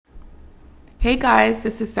Hey guys,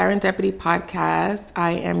 this is Serendipity Podcast.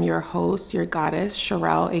 I am your host, your goddess,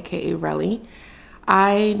 Sherelle, aka Relly.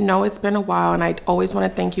 I know it's been a while, and I always want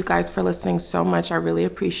to thank you guys for listening so much. I really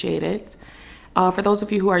appreciate it. For those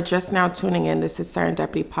of you who are just now tuning in, this is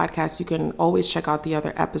Serendipity Podcast. You can always check out the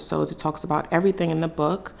other episodes. It talks about everything in the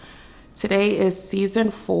book. Today is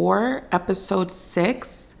season 4, episode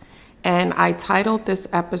 6, and I titled this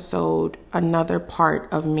episode Another Part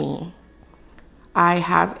of Me. I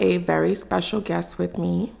have a very special guest with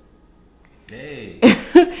me. Hey.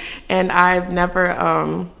 And I've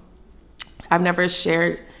never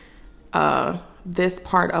shared this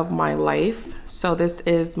part of my life. So this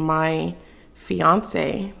is my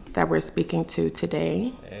fiance that we're speaking to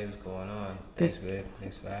today. Hey, what's going on? Thanks for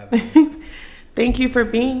having me. Thank you for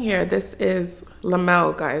being here. This is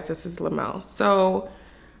Lamel, guys. This is Lamel. So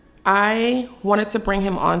I wanted to bring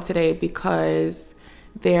him on today because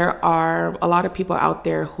there are a lot of people out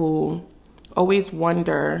there who always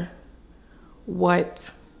wonder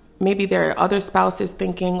what maybe their other spouse is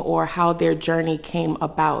thinking or how their journey came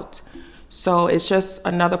about. So it's just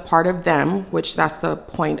another part of them, which that's the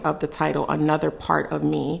point of the title, Another Part of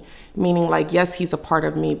Me, meaning like, yes, he's a part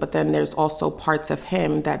of me, but then there's also parts of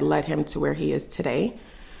him that led him to where he is today.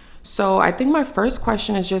 So I think my first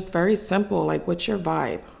question is just very simple. Like, what's your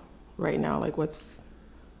vibe right now? Like, Well,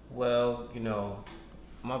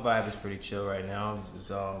 my vibe is pretty chill right now.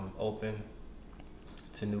 It's open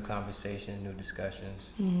to new conversation, new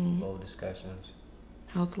discussions, old discussions.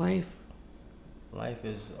 How's life? Life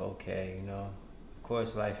is okay, Of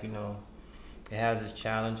course, life, it has its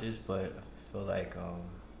challenges, but I feel like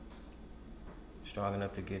strong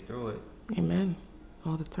enough to get through it. Amen.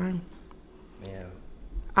 All the time. Yeah.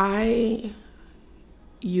 I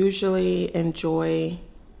usually enjoy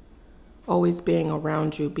always being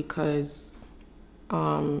around you because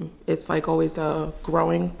it's like always a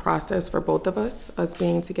growing process for both of us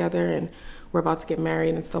being together, and we're about to get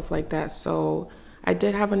married and stuff like that. So I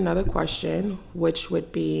did have another question, which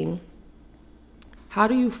would be, how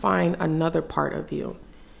do you find another part of you?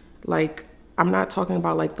 Like, I'm not talking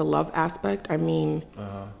about like the love aspect. I mean,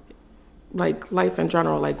 like life in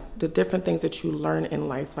general, like the different things that you learn in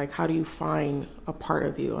life. Like, how do you find a part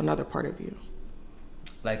of you, another part of you?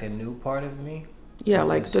 Like a new part of me? Yeah,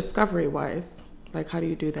 like discovery wise. Like, how do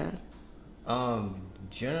you do that?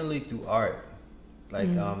 Generally through art. Like,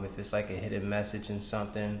 if it's like a hidden message in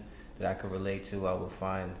something that I could relate to, I would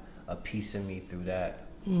find a piece of me through that.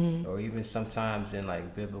 Or even sometimes in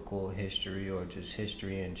like biblical history or just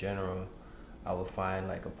history in general, I would find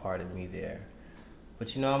like a part of me there.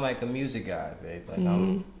 But I'm like a music guy, babe. Like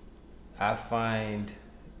I find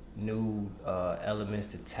new elements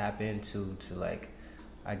to tap into to like,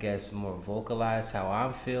 I guess, more vocalize how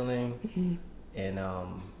I'm feeling. And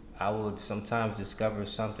I would sometimes discover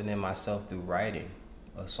something in myself through writing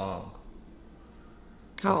a song.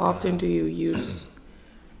 How often do you use,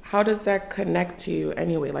 how does that connect to you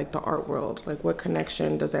anyway, like the art world? Like, what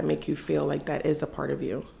connection does that make you feel like that is a part of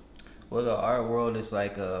you? Well, the art world is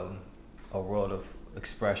like a world of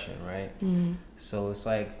expression, right? So it's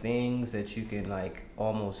like things that you can like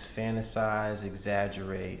almost fantasize,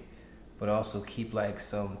 exaggerate, but also keep like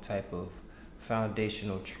some type of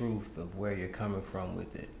foundational truth of where you're coming from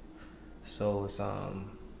with it. So it's a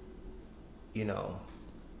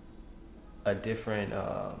different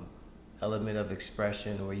element of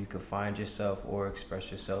expression where you can find yourself or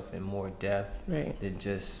express yourself in more depth than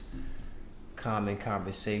just common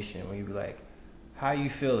conversation where you be like, how are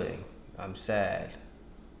you feeling? I'm sad.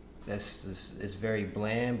 It's very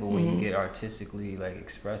bland, but when you get artistically like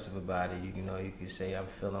expressive about it, you can say I'm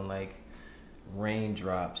feeling like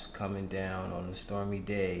raindrops coming down on a stormy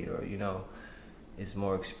day, or it's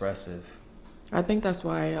more expressive. I think that's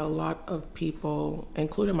why a lot of people,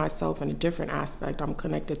 including myself in a different aspect, I'm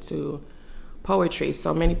connected to poetry.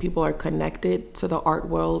 So many people are connected to the art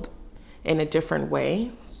world in a different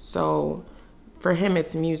way. So for him,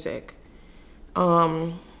 it's music.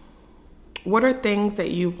 What are things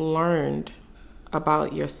that you've learned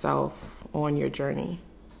about yourself on your journey?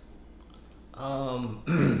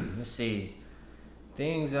 Let's see.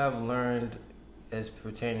 Things I've learned as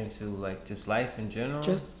pertaining to like just life in general.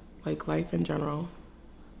 Just like life in general.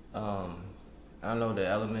 I know the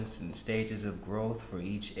elements and stages of growth for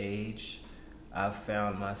each age. I've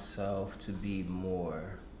found myself to be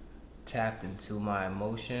more tapped into my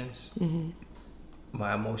emotions.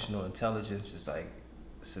 My emotional intelligence is like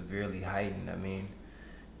severely heightened. I mean,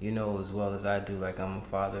 as well as I do, like I'm a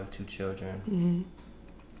father of 2 children.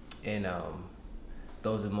 And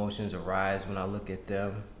those emotions arise when I look at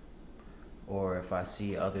them, or if I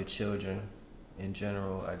see other children in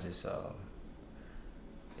general. I just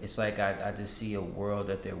it's like I just see a world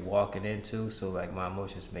that they're walking into, so like my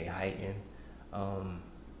emotions may heighten.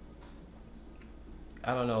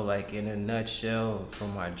 I don't know, like in a nutshell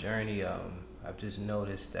from my journey, I've just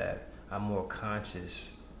noticed that I'm more conscious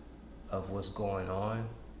of what's going on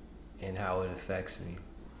and how it affects me.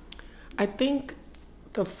 I think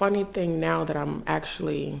the funny thing now that I'm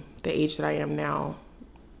actually the age that I am now,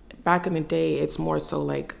 back in the day, it's more so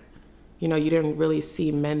like, you know, you didn't really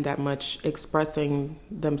see men that much expressing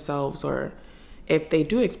themselves, or if they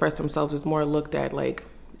do express themselves, it's more looked at like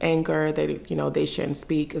anger, that, you know, they shouldn't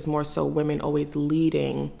speak. It's more so women always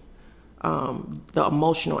leading the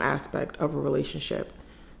emotional aspect of a relationship.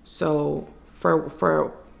 So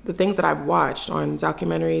for the things that I've watched on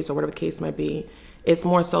documentaries or whatever the case might be, it's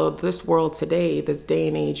more so this world today, this day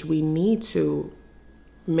and age, we need to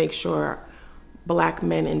make sure Black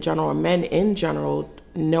men in general, men in general,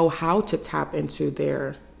 know how to tap into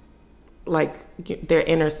their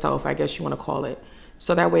inner self, I guess you want to call it.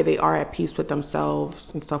 So that way they are at peace with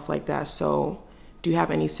themselves and stuff like that. So do you have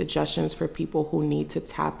any suggestions for people who need to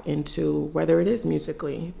tap into, whether it is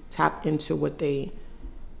musically, tap into what they,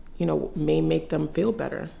 you know, may make them feel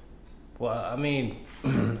better? Well, I mean,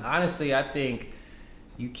 honestly, I think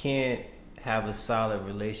you can't have a solid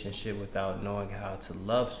relationship without knowing how to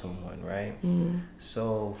love someone, right? Mm-hmm.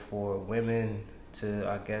 So for women to,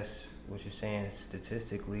 I guess what you're saying is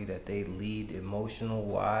statistically that they lead emotional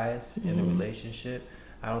wise in a relationship,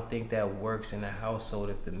 I don't think that works in a household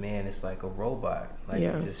if the man is like a robot, like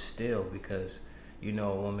just still, because, you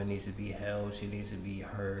know, a woman needs to be held, she needs to be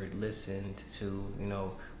heard, listened to, you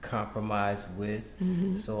know, compromised with.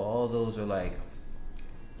 So all those are like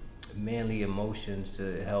manly emotions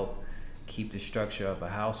to help keep the structure of a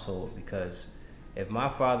household, because if my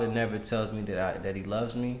father never tells me that he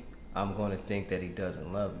loves me, I'm going to think that he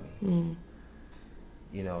doesn't love me.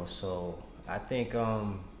 You know, so I think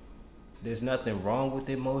there's nothing wrong with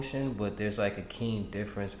emotion, but there's like a keen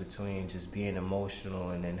difference between just being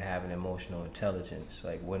emotional and then having emotional intelligence,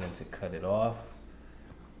 like when to cut it off,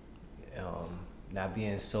 not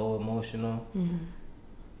being so emotional,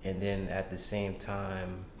 and then at the same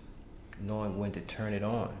time knowing when to turn it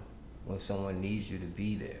on when someone needs you to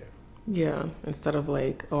be there. Yeah, instead of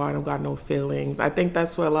like, oh, I don't got no feelings. I think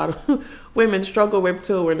that's what a lot of women struggle with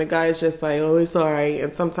too, when the guy is just like, oh, it's all right.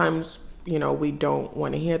 And sometimes, you know, we don't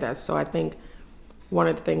want to hear that. So I think one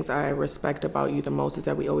of the things I respect about you the most is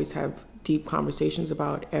that we always have deep conversations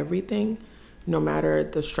about everything, no matter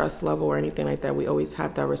the stress level or anything like that. We always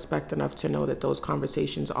have that respect enough to know that those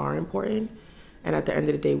conversations are important. And at the end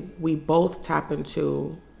of the day, we both tap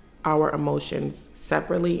into our emotions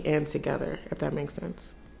separately and together, if that makes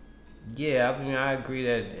sense. Yeah, I mean, I agree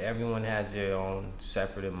that everyone has their own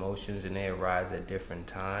separate emotions and they arise at different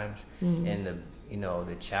times. And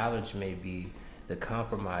the challenge may be the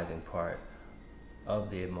compromising part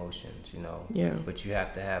of the emotions, you know. Yeah. But you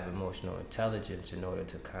have to have emotional intelligence in order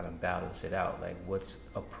to kind of balance it out, like what's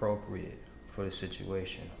appropriate for the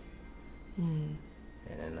situation. And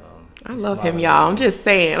then, I love him, y'all. I'm just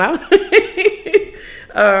saying.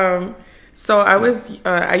 So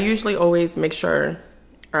I usually always make sure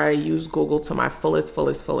I use Google to my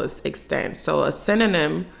fullest extent. So a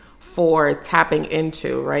synonym for tapping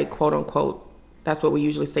into, right, quote unquote, that's what we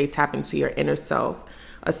usually say, tap into your inner self.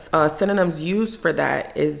 Synonyms used for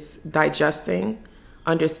that is digesting,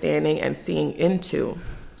 understanding, and seeing into.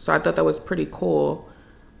 So I thought that was pretty cool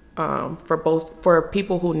for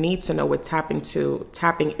people who need to know what tapping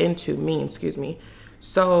into means.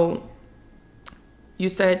 So you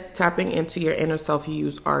said tapping into your inner self, you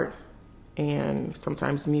use art and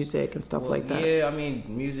sometimes music and stuff like that. Yeah, I mean,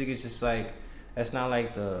 music is just like, that's not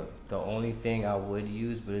like the only thing I would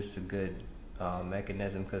use, but it's a good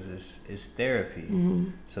mechanism because it's therapy.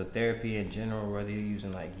 So therapy in general, whether you're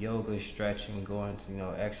using like yoga, stretching, going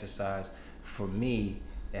to exercise, for me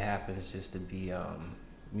it happens just to be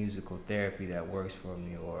musical therapy that works for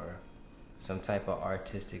me, or some type of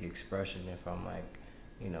artistic expression. If I'm like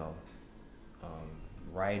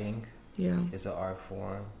writing is an art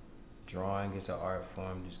form, drawing is an art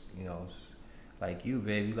form, just like you,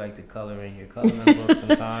 babe, you like to color in your coloring book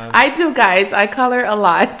sometimes. I do, guys. I color a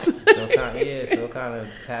lot. So it kind of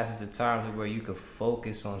passes the time to where you could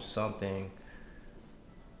focus on something,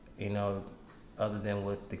 other than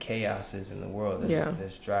what the chaos is in the world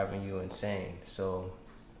that's driving you insane. So,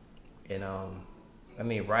 I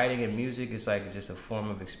mean, writing and music is like just a form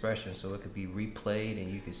of expression, so it could be replayed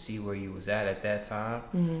and you could see where you was at that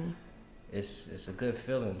time. It's a good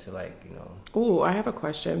feeling to Ooh, I have a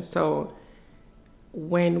question. So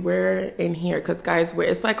when we're in here, because guys,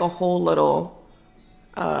 it's like a whole little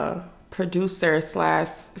producer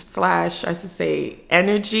slash I should say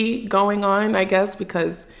energy going on, I guess,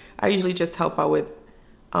 because I usually just help out with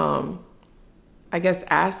I guess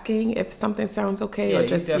asking if something sounds okay, or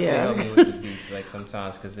just you definitely help me with the beats, like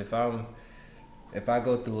sometimes, because if I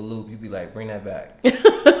go through a loop, you be like, bring that back.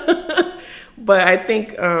 But I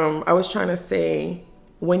think I was trying to say,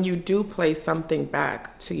 when you do play something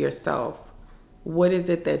back to yourself, what is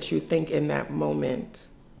it that you think in that moment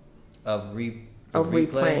of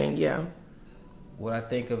replaying? Yeah. What I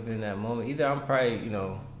think of in that moment, either I'm probably,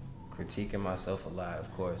 critiquing myself a lot,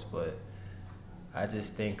 of course, but I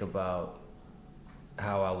just think about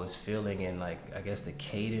how I was feeling and, like, I guess the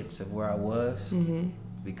cadence of where I was. Mm-hmm.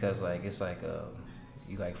 Because, like, it's like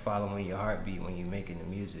you like following your heartbeat when you're making the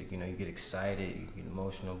music. You get excited, you get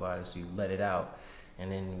emotional about it, so you let it out,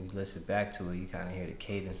 and then when you listen back to it, you kind of hear the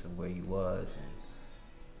cadence of where you was. And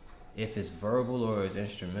if it's verbal or it's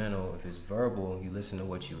instrumental, if it's verbal, you listen to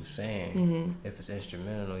what you were saying. Mm-hmm. If it's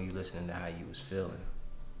instrumental, you listening to how you was feeling.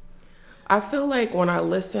 I feel like when I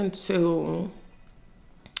listen to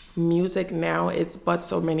music now, it's but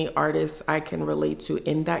so many artists I can relate to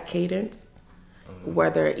in that cadence.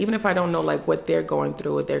 Whether, even if I don't know like what they're going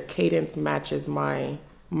through, their cadence matches my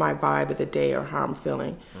vibe of the day or how I'm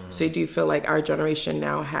feeling. Mm-hmm. So do you feel like our generation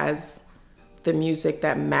now has the music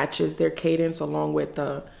that matches their cadence, along with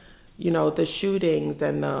the shootings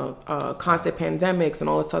and the constant pandemics and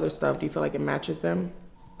all this other stuff? Do you feel like it matches them?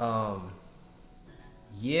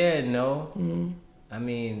 Yeah, no. Mm-hmm. I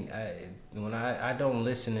mean, I don't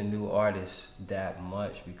listen to new artists that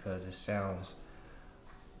much because it sounds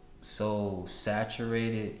so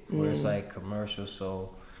saturated, where it's like commercial.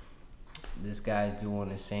 So this guy's doing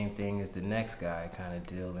the same thing as the next guy, kind of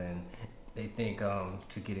deal, and they think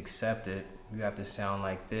to get accepted you have to sound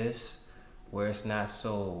like this, where it's not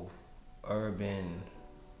so urban,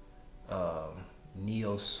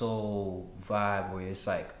 neo soul vibe, where it's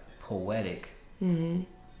like poetic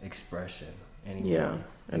expression anymore. Yeah,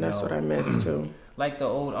 and that's what I miss too. Like the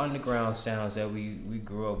old underground sounds that we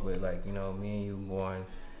grew up with, like me and you born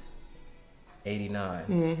 89.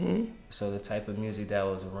 Mm-hmm. So the type of music that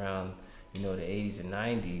was around, the 80s and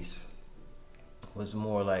 90s was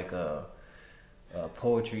more like a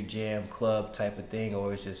poetry jam club type of thing,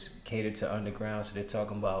 or it's just catered to underground. So they're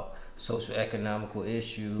talking about social economical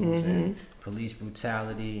issues and police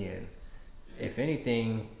brutality, and if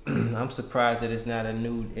anything, I'm surprised that it's not a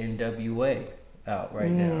new NWA out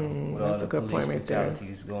right now with all the police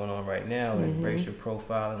brutalities going on right now and racial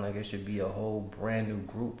profiling. Like, it should be a whole brand new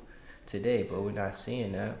group today, but we're not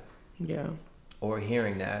seeing that. Yeah. Or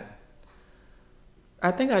hearing that.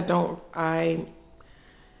 I think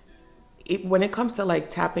when it comes to like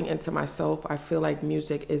tapping into myself, I feel like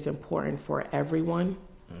music is important for everyone.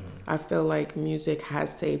 I feel like music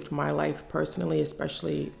has saved my life personally,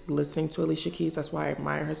 especially listening to Alicia Keys. That's why I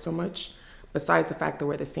admire her so much, besides the fact that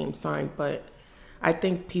we're the same sign. But I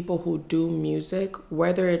think people who do music,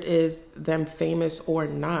 whether it is them famous or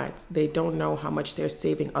not, they don't know how much they're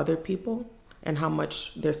saving other people and how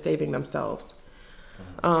much they're saving themselves.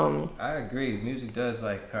 I agree. Music does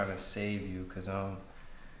like kind of save you, because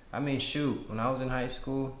shoot, when I was in high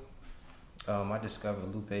school, I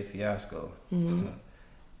discovered Lupe Fiasco.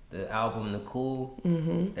 The album The Cool,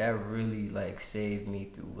 that really like saved me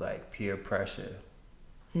through like peer pressure.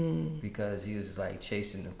 Because he was like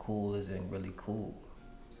chasing the cool isn't really cool.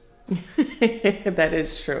 That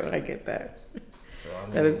is true. I get that. So,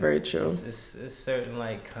 that is very true. It's certain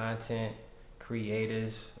like content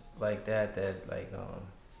creators like that like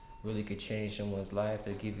really could change someone's life.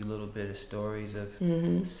 They give you a little bit of stories of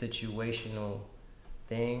situational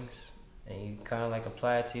things, and you kind of like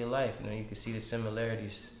apply it to your life. You can see the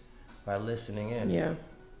similarities by listening in. Yeah.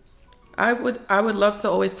 I would love to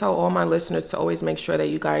always tell all my listeners to always make sure that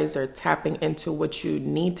you guys are tapping into what you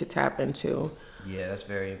need to tap into. Yeah, that's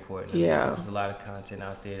very important. Yeah. There's a lot of content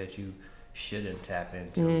out there that you shouldn't tap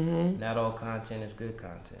into. Not all content is good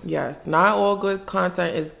content. Yes, not all good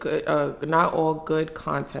content is good. Not all good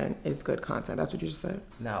content is good content. That's what you just said.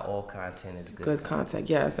 Not all content is good content.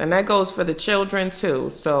 Yes, and that goes for the children too.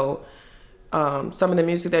 So some of the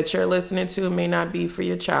music that you're listening to may not be for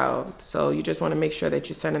your child. So you just want to make sure that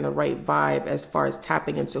you're sending the right vibe as far as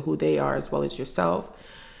tapping into who they are as well as yourself.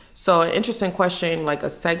 So an interesting question, like a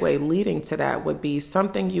segue leading to that, would be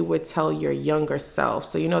something you would tell your younger self.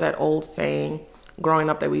 So that old saying growing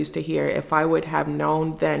up that we used to hear, if I would have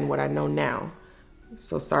known then what I know now.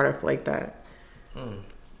 So start off like that.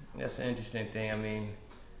 That's an interesting thing.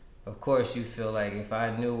 Of course you feel like if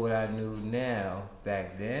I knew what I knew now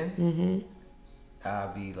back then,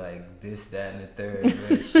 I'll be like this, that, and the third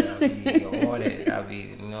rich. I'll be on it. I'll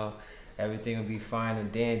be, everything would be fine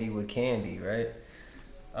and dandy with candy, right?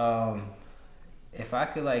 If I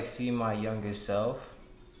could like see my younger self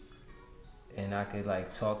and I could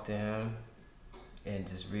like talk to him and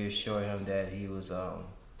just reassure him that he was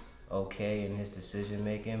okay in his decision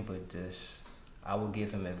making, but just I would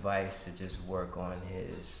give him advice to just work on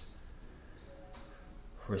his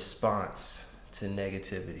response to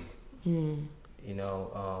negativity. You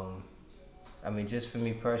know, I mean, just for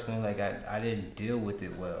me personally, like I didn't deal with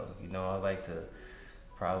it well. You know, I like to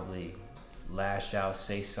probably lash out,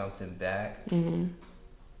 say something back,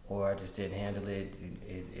 or I just didn't handle it.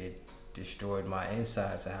 It destroyed my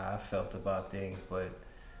insides of how I felt about things. But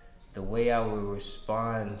the way I would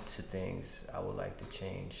respond to things, I would like to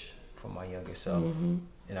change for my younger self,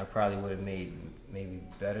 and I probably would have made maybe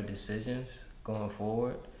better decisions going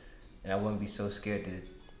forward, and I wouldn't be so scared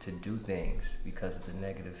to do things because of the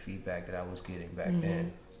negative feedback that I was getting back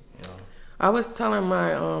then. You know, I was telling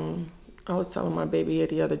my baby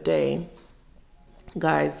the other day,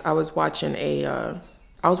 guys. I was watching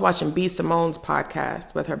B. Simone's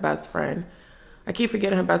podcast with her best friend. I keep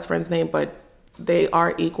forgetting her best friend's name, but they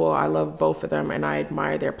are equal. I love both of them, and I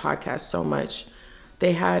admire their podcast so much.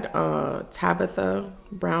 They had Tabitha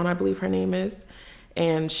Brown, I believe her name is,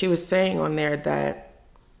 and she was saying on there that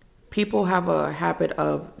people have a habit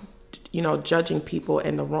of, you know, judging people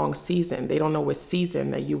in the wrong season. They don't know what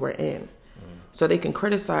season that you were in. So they can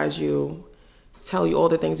criticize you, tell you all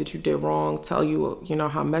the things that you did wrong, tell you, you know,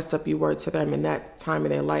 how messed up you were to them in that time of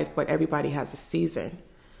their life, but everybody has a season.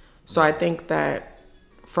 So I think that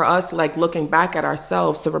for us, like looking back at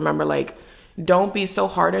ourselves, to remember, like, don't be so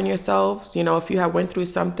hard on yourselves. You know, if you have went through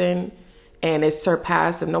something and it's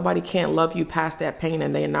surpassed, and nobody can't love you past that pain,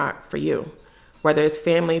 and they're not for you, whether it's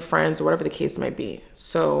family, friends, or whatever the case may be.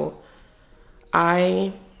 So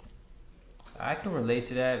I can relate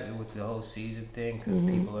to that with the whole season thing, because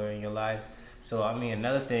people are in your lives. So, I mean,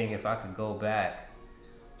 another thing, if I could go back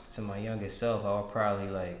to my younger self, I would probably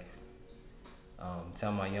like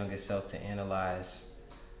tell my younger self to analyze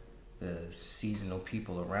the seasonal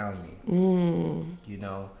people around me. You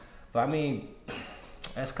know, but I mean,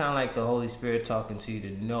 that's kind of like the Holy Spirit talking to you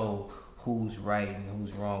to know who's right and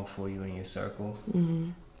who's wrong for you in your circle.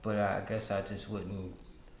 But I guess I just wouldn't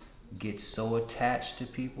get so attached to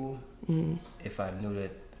people if I knew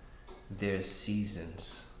that there's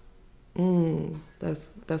seasons.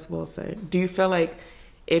 That's well said. Do you feel like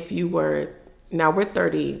if you were, now we're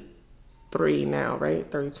 33 now, right?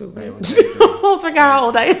 32, right? Yeah, almost forgot how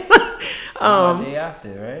old I am. Day after,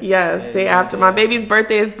 right? Yes, day after. My baby's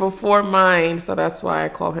birthday is before mine, so that's why I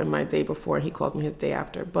call him my day before, and he calls me his day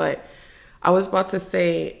after. But I was about to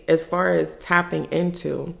say, as far as tapping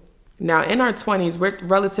into, now in our 20s,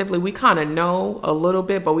 we kind of know a little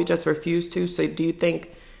bit, but we just refuse to. So do you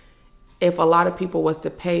think if a lot of people was to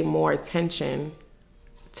pay more attention,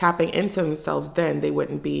 tapping into themselves, then they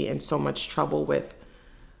wouldn't be in so much trouble with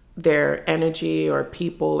their energy or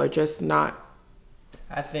people, or just not?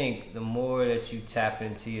 I think the more that you tap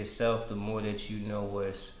into yourself, the more that you know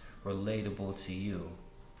what's relatable to you.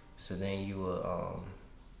 So then you will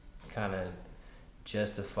kind of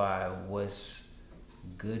justify what's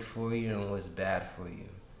good for you and what's bad for you,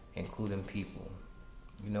 including people,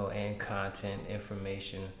 you know, and content,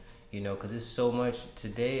 information, you know, because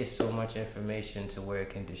today is so much information to where it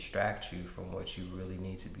can distract you from what you really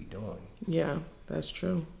need to be doing. Yeah, that's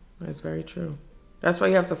true. That's very true. That's why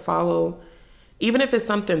you have to follow, even if it's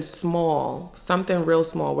something small, something real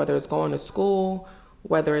small, whether it's going to school,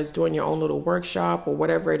 whether it's doing your own little workshop or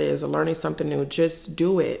whatever it is, or learning something new, just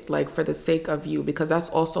do it, like, for the sake of you, because that's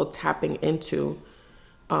also tapping into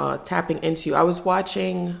you. I was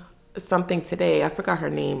watching something today. I forgot her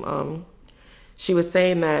name. She was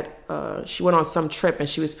saying that she went on some trip and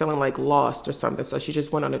she was feeling like lost or something. So she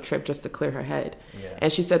just went on a trip just to clear her head. Yeah.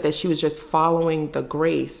 And she said that she was just following the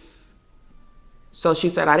grace. So she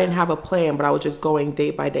said, I didn't have a plan, but I was just going day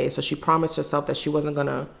by day. So she promised herself that she wasn't going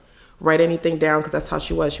to write anything down, because that's how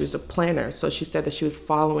she was. She was a planner. So she said that she was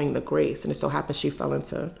following the grace. And it so happened she fell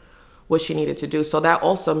into what she needed to do. So that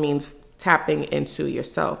also means tapping into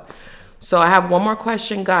yourself. So I have one more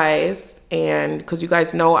question, guys. And because you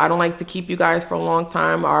guys know I don't like to keep you guys for a long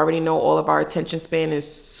time. I already know all of our attention span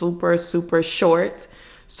is super, super short.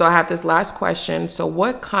 So I have this last question. So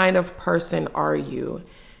what kind of person are you?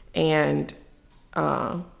 And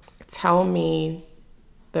tell me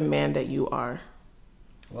the man that you are.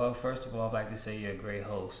 Well, first of all, I'd like to say you're a great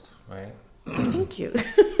host, right? Thank you.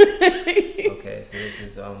 Okay, so this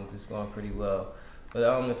is it's going pretty well.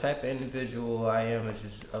 But the type of individual I am is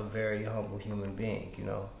just a very humble human being, you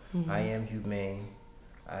know. I am humane.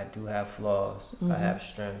 I do have flaws. I have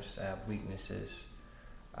strengths. I have weaknesses.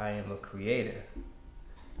 I am a creator,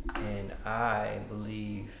 and I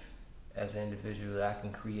believe as an individual that I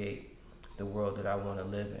can create the world that I want to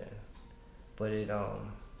live in. But it,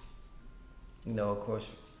 you know, of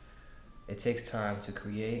course, it takes time to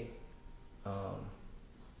create.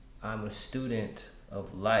 I'm a student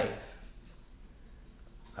of life.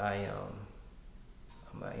 I'm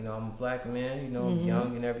a black man, you know, I'm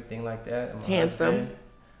young and everything like that. I'm a Handsome. husband,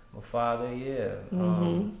 I'm a father, yeah.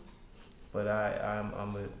 But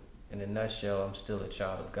in a nutshell, I'm still a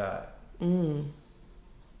child of God.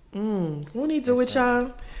 What do you do with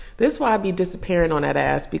y'all? This is why I be disappearing on that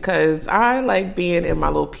ass, because I like being in my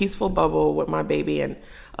little peaceful bubble with my baby and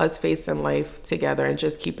us facing life together and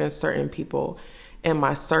just keeping certain people in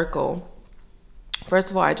my circle.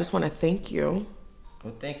 First of all, I just want to thank you.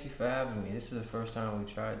 Well, thank you for having me. This is the first time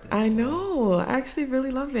we tried this. I know. I actually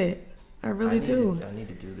really love it. I really do. I need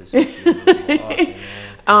to do this with you more often, man.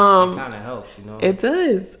 It kind of helps, you know? It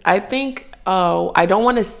does. I think, I don't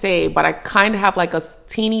want to say, but I kind of have like a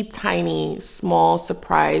teeny tiny small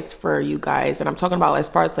surprise for you guys. And I'm talking about as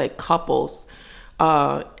far as like couples.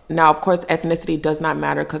 Now, of course, ethnicity does not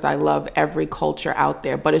matter because I love every culture out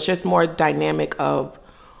there. But it's just more dynamic of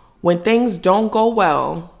when things don't go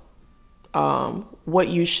well, what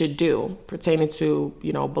you should do pertaining to,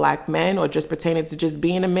 you know, black men or just pertaining to just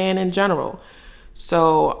being a man in general.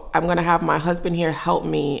 So I'm going to have my husband here help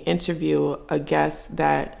me interview a guest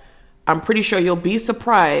that I'm pretty sure you'll be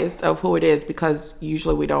surprised of who it is, because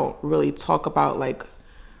usually we don't really talk about like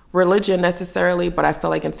religion necessarily, but I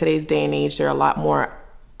feel like in today's day and age, there are a lot more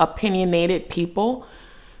opinionated people.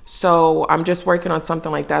 So I'm just working on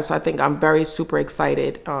something like that. So I think I'm very super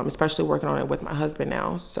excited, especially working on it with my husband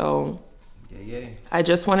now. So yeah. I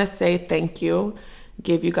just want to say thank you.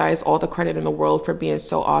 Give you guys all the credit in the world for being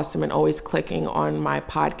so awesome and always clicking on my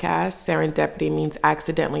podcast. Serendipity means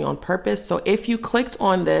accidentally on purpose. So if you clicked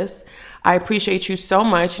on this, I appreciate you so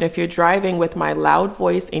much. And if you're driving with my loud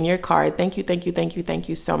voice in your car, thank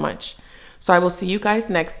you so much. So I will see you guys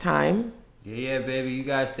next time. Yeah, baby. You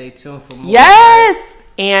guys stay tuned for more. Yes!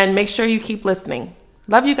 And make sure you keep listening.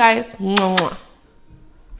 Love you guys. Mwah.